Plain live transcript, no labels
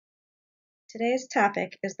Today's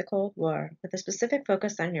topic is the Cold War, with a specific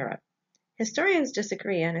focus on Europe. Historians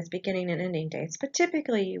disagree on its beginning and ending dates, but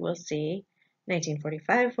typically you will see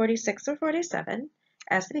 1945, 46, or 47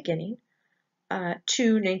 as the beginning,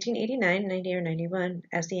 to 1989, 90, or 91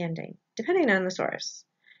 as the ending, depending on the source.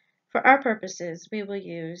 For our purposes, we will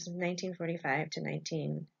use 1945 to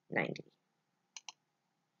 1990.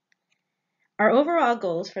 Our overall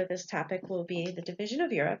goals for this topic will be the division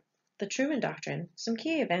of Europe, the Truman Doctrine, some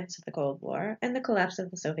key events of the Cold War, and the collapse of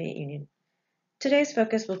the Soviet Union. Today's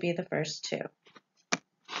focus will be the first two.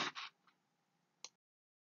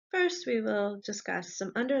 First, we will discuss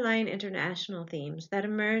some underlying international themes that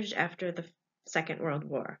emerged after the Second World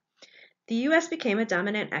War. The U.S. became a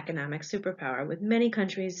dominant economic superpower, with many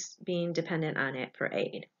countries being dependent on it for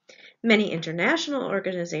aid. Many international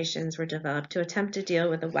organizations were developed to attempt to deal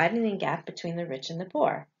with the widening gap between the rich and the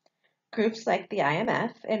poor. Groups like the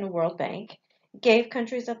IMF and World Bank gave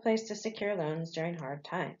countries a place to secure loans during hard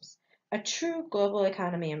times. A true global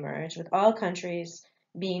economy emerged, with all countries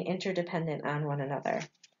being interdependent on one another.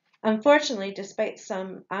 Unfortunately, despite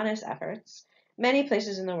some honest efforts, many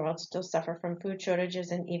places in the world still suffer from food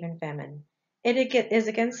shortages and even famine. It is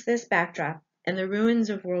against this backdrop and the ruins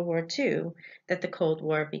of World War II that the Cold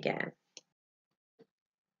War began.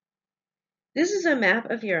 This is a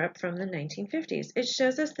map of Europe from the 1950s. It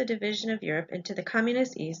shows us the division of Europe into the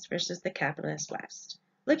communist East versus the capitalist West.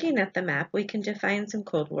 Looking at the map, we can define some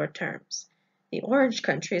Cold War terms. The orange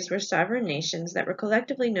countries were sovereign nations that were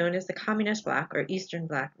collectively known as the Communist Bloc or Eastern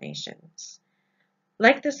Bloc nations.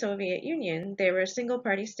 Like the Soviet Union, they were a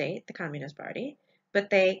single-party state, the Communist Party, but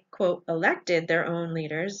they, quote, elected their own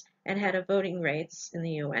leaders and had a voting rights in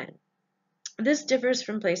the UN. This differs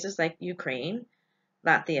from places like Ukraine,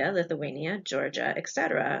 Latvia, Lithuania, Georgia,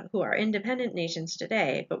 etc., who are independent nations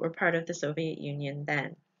today but were part of the Soviet Union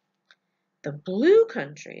then. The blue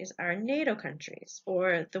countries are NATO countries,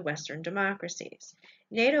 or the Western democracies.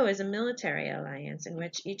 NATO is a military alliance in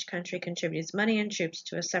which each country contributes money and troops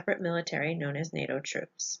to a separate military known as NATO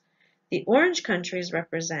troops. The orange countries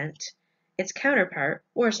represent its counterpart,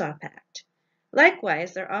 Warsaw Pact.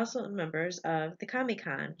 Likewise, they're also members of the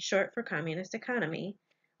Comecon, short for Communist Economy,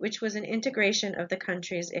 which was an integration of the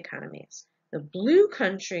countries' economies. The blue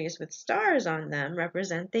countries with stars on them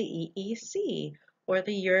represent the EEC, or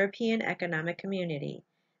the European Economic Community.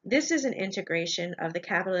 This is an integration of the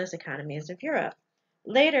capitalist economies of Europe.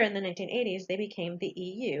 Later in the 1980s, they became the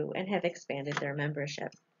EU and have expanded their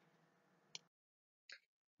membership.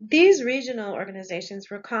 These regional organizations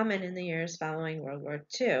were common in the years following World War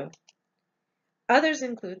II. Others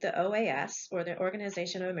include the OAS, or the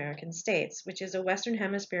Organization of American States, which is a Western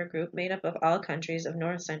Hemisphere group made up of all countries of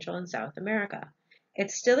North, Central, and South America.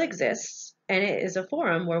 It still exists, and it is a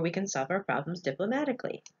forum where we can solve our problems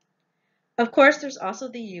diplomatically. Of course, there's also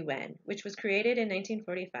the UN, which was created in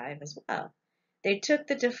 1945 as well. They took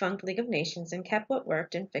the defunct League of Nations and kept what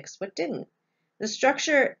worked and fixed what didn't. They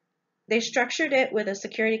structured it with a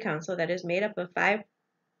Security Council that is made up of 5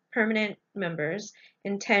 permanent members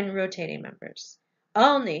and 10 rotating members.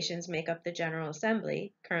 All nations make up the General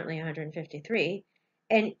Assembly, currently 153,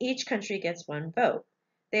 and each country gets 1 vote.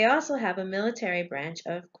 They also have a military branch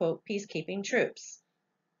of, quote, peacekeeping troops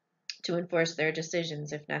to enforce their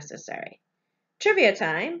decisions if necessary. Trivia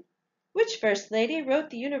time! Which First Lady wrote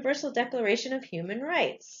the Universal Declaration of Human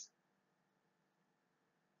Rights?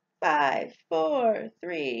 5, 4,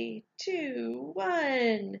 3, 2,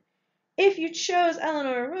 1. If you chose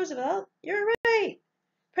Eleanor Roosevelt, you're right.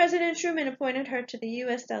 President Truman appointed her to the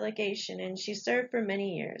U.S. delegation, and she served for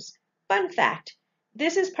many years. Fun fact,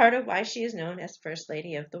 this is part of why she is known as First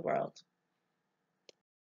Lady of the World.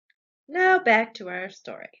 Now back to our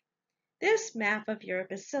story. This map of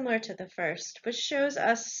Europe is similar to the first, but shows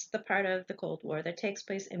us the part of the Cold War that takes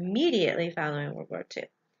place immediately following World War II.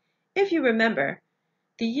 If you remember,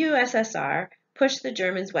 the USSR pushed the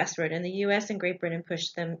Germans westward, and the US and Great Britain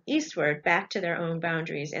pushed them eastward back to their own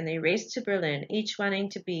boundaries, and they raced to Berlin, each wanting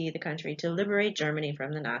to be the country to liberate Germany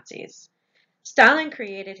from the Nazis. Stalin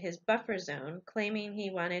created his buffer zone, claiming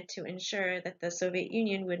he wanted to ensure that the Soviet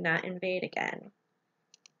Union would not invade again.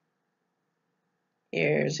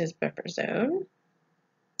 Here's his buffer zone.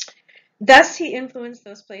 Thus, he influenced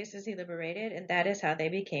those places he liberated, and that is how they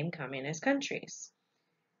became communist countries.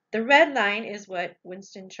 The red line is what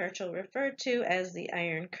Winston Churchill referred to as the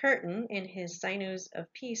Iron Curtain in his Sinews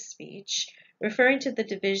of Peace speech, referring to the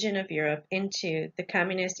division of Europe into the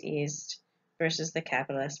communist East versus the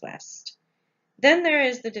capitalist West. Then there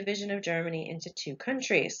is the division of Germany into 2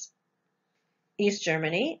 countries, East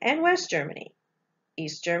Germany and West Germany.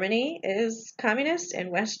 East Germany is communist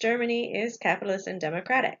and West Germany is capitalist and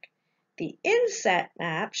democratic. The inset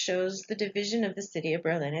map shows the division of the city of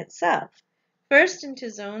Berlin itself, first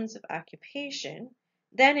into zones of occupation,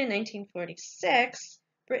 then in 1946,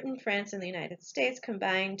 Britain, France, and the United States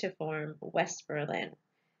combined to form West Berlin.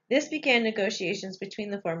 This began negotiations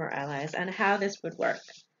between the former allies on how this would work.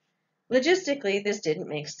 Logistically, this didn't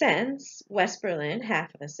make sense. West Berlin,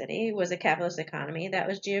 half of the city, was a capitalist economy that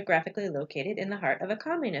was geographically located in the heart of a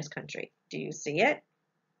communist country. Do you see it?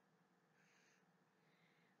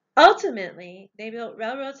 Ultimately, they built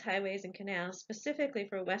railroads, highways, and canals specifically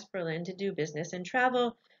for West Berlin to do business and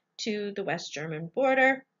travel to the West German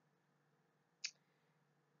border.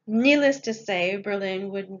 Needless to say,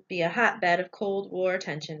 Berlin would be a hotbed of Cold War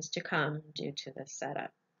tensions to come due to this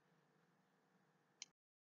setup.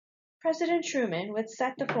 President Truman would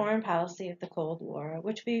set the foreign policy of the Cold War,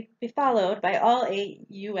 which would be followed by all 8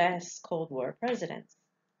 U.S. Cold War presidents,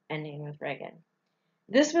 ending with Reagan.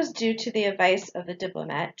 This was due to the advice of the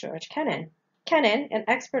diplomat George Kennan. Kennan, an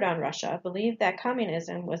expert on Russia, believed that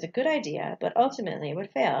communism was a good idea, but ultimately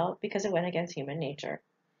would fail because it went against human nature.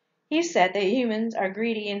 He said that humans are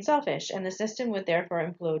greedy and selfish, and the system would therefore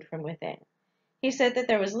implode from within. He said that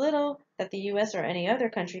there was little that the U.S. or any other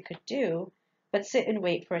country could do but sit and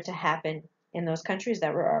wait for it to happen in those countries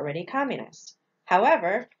that were already communist.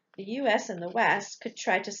 However, the U.S. and the West could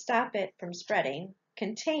try to stop it from spreading,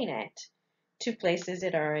 contain it, to places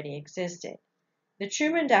it already existed. The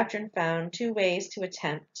Truman Doctrine found 2 ways to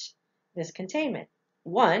attempt this containment.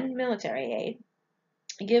 1, military aid.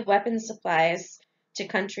 Give weapons supplies to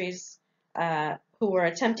countries who were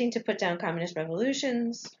attempting to put down communist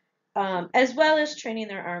revolutions, as well as training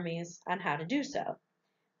their armies on how to do so.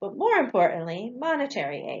 But more importantly,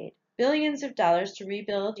 monetary aid, billions of dollars to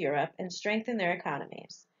rebuild Europe and strengthen their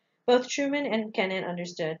economies. Both Truman and Kennan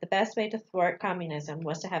understood the best way to thwart communism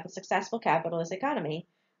was to have a successful capitalist economy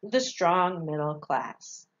with a strong middle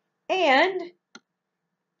class. And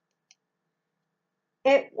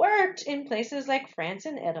it worked in places like France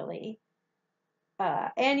and Italy,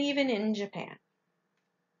 and even in Japan.